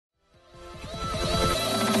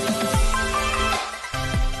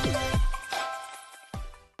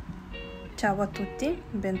Ciao a tutti,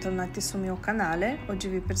 bentornati sul mio canale. Oggi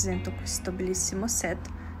vi presento questo bellissimo set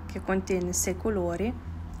che contiene 6 colori,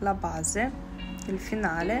 la base, il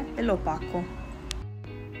finale e l'opaco.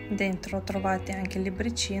 Dentro trovate anche il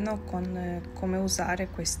libricino con come usare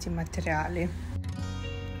questi materiali.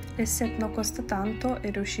 Il set non costa tanto e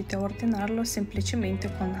riuscite a ordinarlo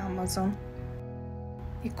semplicemente con Amazon.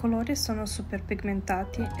 I colori sono super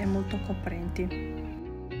pigmentati e molto coprenti.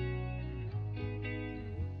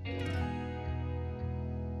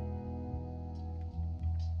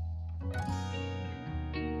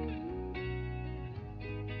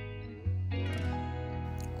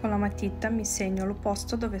 Con la matita mi segno il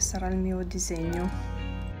posto dove sarà il mio disegno.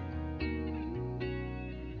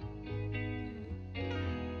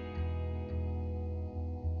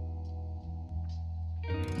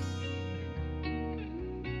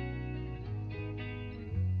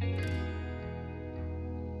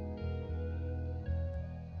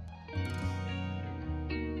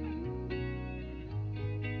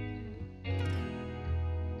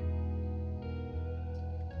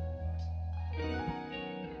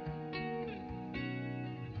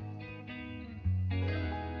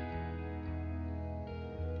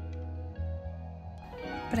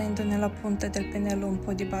 Prendo nella punta del pennello un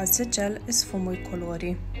po' di base gel e sfumo i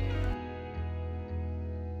colori.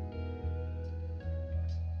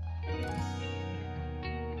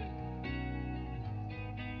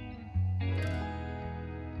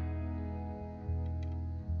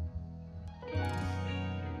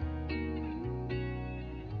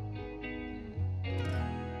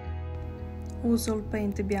 Uso il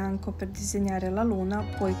paint bianco per disegnare la luna,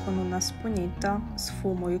 poi con una spugnetta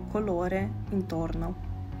sfumo il colore intorno.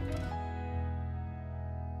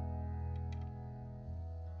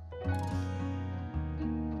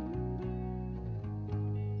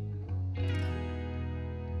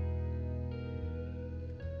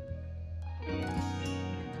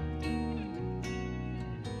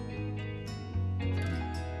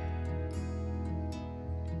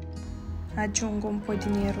 Aggiungo un po' di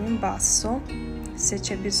nero in basso, se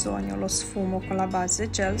c'è bisogno lo sfumo con la base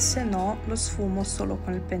gel, se no lo sfumo solo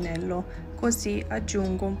con il pennello, così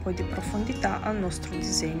aggiungo un po' di profondità al nostro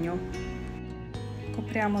disegno.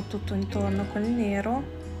 Copriamo tutto intorno con il nero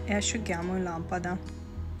e asciughiamo in lampada.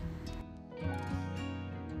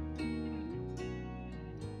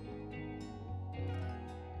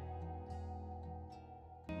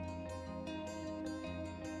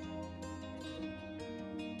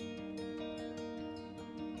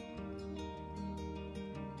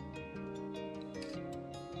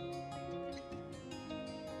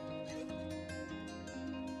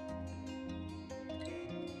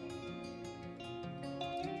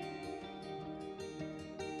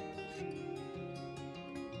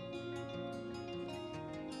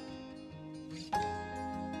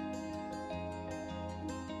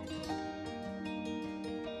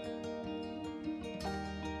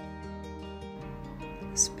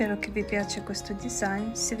 Spero che vi piaccia questo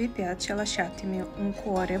design, se vi piace lasciatemi un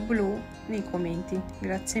cuore blu nei commenti.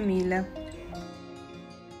 Grazie mille!